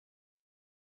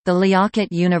The Liaquat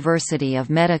University of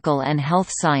Medical and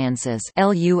Health Sciences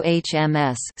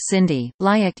 (LUHMS) Sindhi,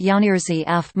 Liaquat University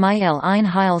of Medical and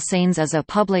Health Sciences is a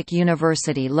public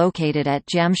university located at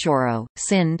Jamshoro,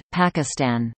 Sindh,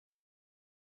 Pakistan.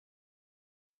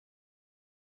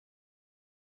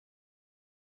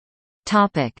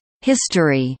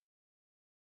 History.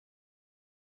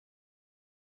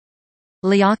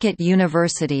 Liaquat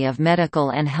University of Medical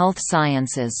and Health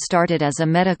Sciences started as a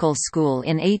medical school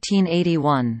in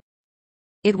 1881.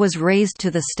 It was raised to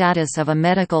the status of a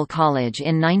medical college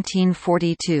in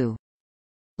 1942.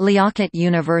 Liaquat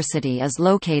University is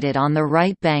located on the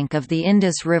right bank of the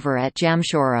Indus River at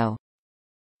Jamshoro.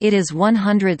 It is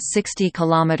 160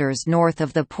 km north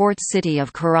of the port city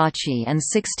of Karachi and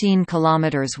 16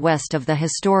 km west of the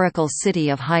historical city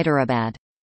of Hyderabad.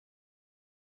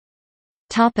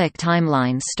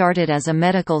 Timeline. Started as a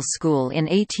medical school in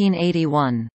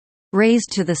 1881. Raised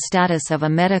to the status of a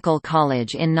medical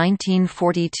college in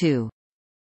 1942.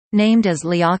 Named as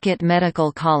Liaquat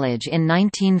Medical College in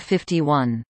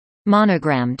 1951.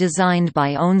 Monogram designed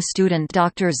by own student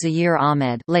Dr. Zahir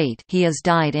Ahmed, late, he is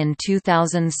died in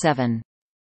 2007.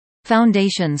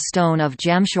 Foundation stone of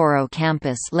Jamshoro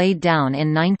campus laid down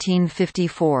in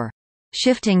 1954.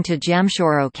 Shifting to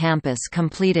Jamshoro campus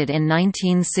completed in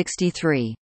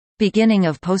 1963. Beginning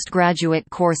of postgraduate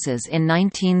courses in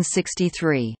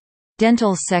 1963.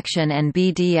 Dental section and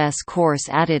BDS course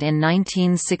added in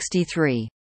 1963.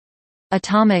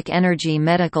 Atomic Energy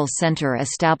Medical Center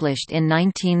established in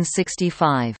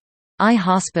 1965. Eye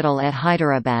Hospital at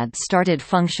Hyderabad started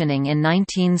functioning in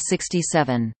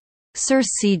 1967. Sir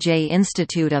C.J.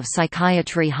 Institute of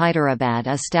Psychiatry Hyderabad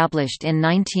established in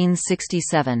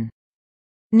 1967.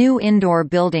 New indoor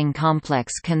building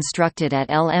complex constructed at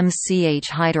LMCH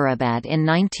Hyderabad in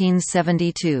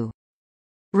 1972.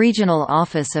 Regional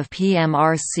Office of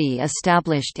PMRC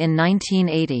established in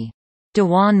 1980.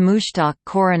 Dewan Mushtaq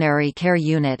Coronary Care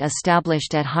Unit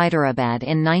established at Hyderabad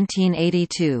in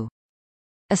 1982.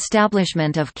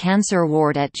 Establishment of Cancer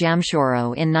Ward at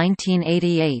Jamshoro in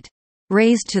 1988.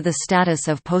 Raised to the status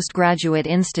of Postgraduate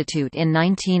Institute in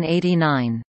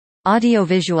 1989.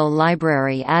 Audiovisual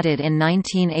Library added in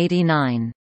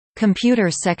 1989. Computer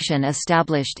section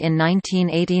established in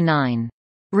 1989.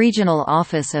 Regional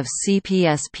Office of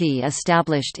CPSP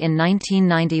established in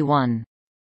 1991.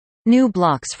 New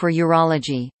blocks for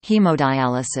urology,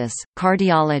 hemodialysis,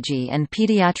 cardiology and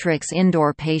pediatrics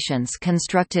indoor patients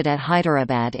constructed at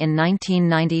Hyderabad in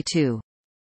 1992.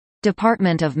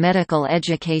 Department of Medical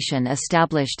Education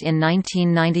established in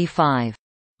 1995.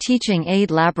 Teaching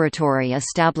Aid Laboratory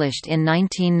established in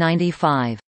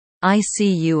 1995.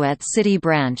 ICU at City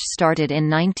Branch started in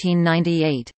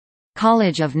 1998.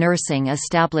 College of Nursing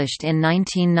established in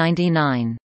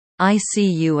 1999.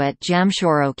 ICU at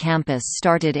Jamshoro campus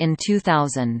started in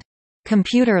 2000.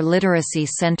 Computer Literacy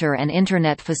Center and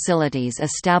Internet facilities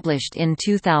established in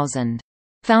 2000.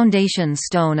 Foundation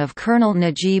stone of Colonel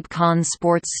Najib Khan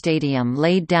Sports Stadium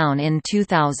laid down in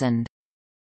 2000.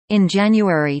 In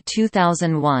January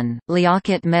 2001,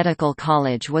 Liaquat Medical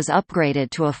College was upgraded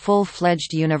to a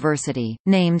full-fledged university,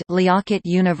 named Liaquat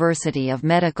University of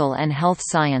Medical and Health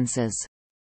Sciences.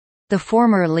 The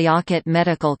former Liaquat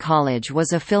Medical College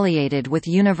was affiliated with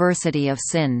University of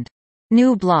Sindh.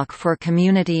 New block for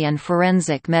community and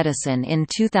forensic medicine in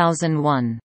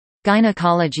 2001.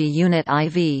 Gynecology Unit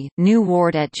IV, new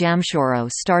ward at Jamshoro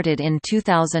started in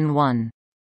 2001.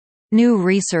 New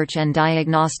Research and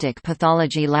Diagnostic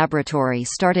Pathology Laboratory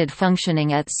started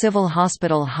functioning at Civil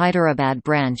Hospital Hyderabad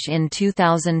branch in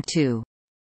 2002.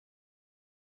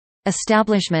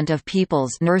 Establishment of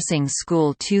People's Nursing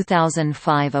School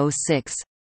 2005-06.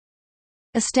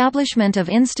 Establishment of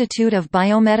Institute of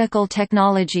Biomedical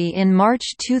Technology in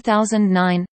March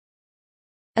 2009.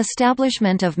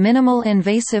 Establishment of Minimal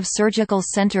Invasive Surgical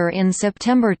Center in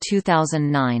September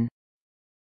 2009.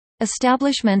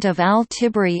 Establishment of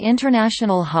Al-Tibri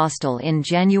International Hostel in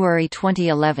January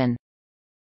 2011.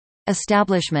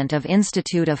 Establishment of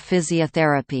Institute of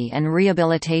Physiotherapy and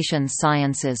Rehabilitation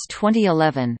Sciences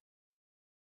 2011.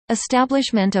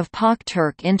 Establishment of Pak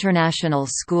Turk International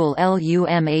School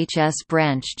LUMHS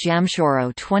branch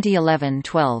Jamshoro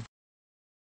 2011-12.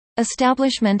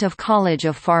 Establishment of College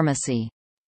of Pharmacy.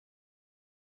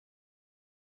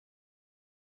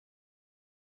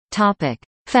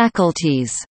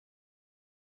 Faculties.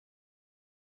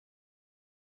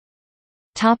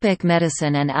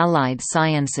 Medicine and Allied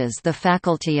Sciences. The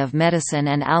Faculty of Medicine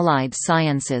and Allied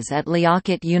Sciences at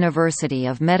Liaquat University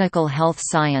of Medical Health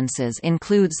Sciences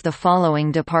includes the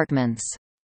following departments.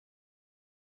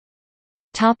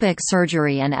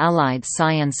 Surgery and Allied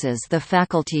Sciences. The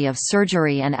Faculty of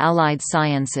Surgery and Allied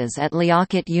Sciences at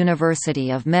Liaquat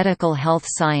University of Medical Health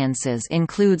Sciences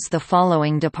includes the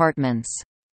following departments.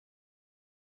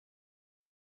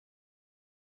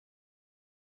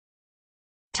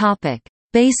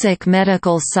 Basic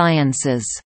medical sciences.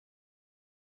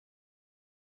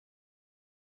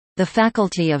 The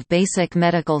Faculty of Basic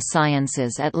Medical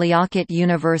Sciences at Liaquat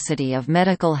University of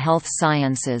Medical Health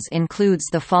Sciences includes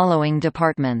the following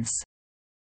departments.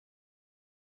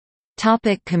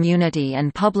 Community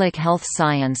and Public Health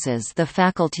Sciences. The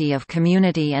Faculty of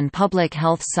Community and Public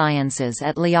Health Sciences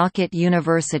at Liaquat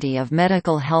University of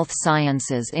Medical Health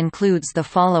Sciences includes the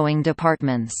following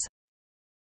departments.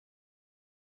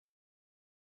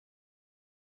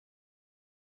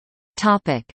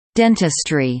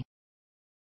 Dentistry.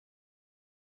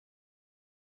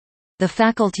 The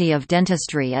Faculty of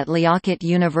Dentistry at Liaquat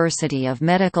University of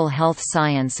Medical Health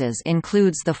Sciences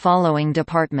includes the following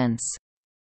departments.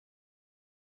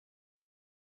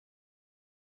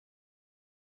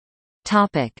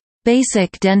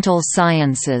 Basic dental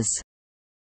sciences.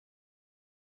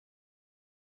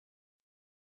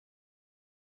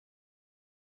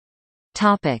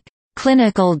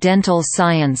 Clinical dental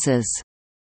sciences.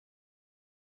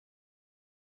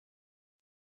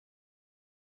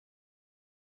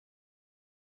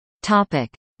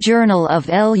 Journal of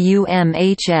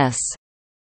LUMHS.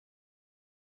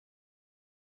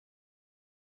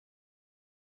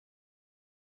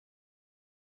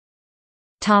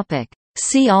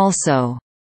 See also: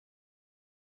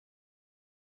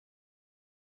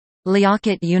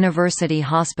 Liaquat University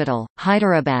Hospital,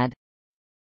 Hyderabad,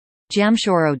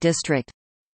 Jamshoro District,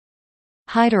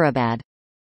 Hyderabad,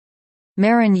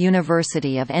 Marin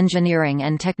University of Engineering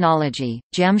and Technology,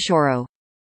 Jamshoro,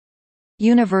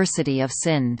 University of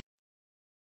Sindh.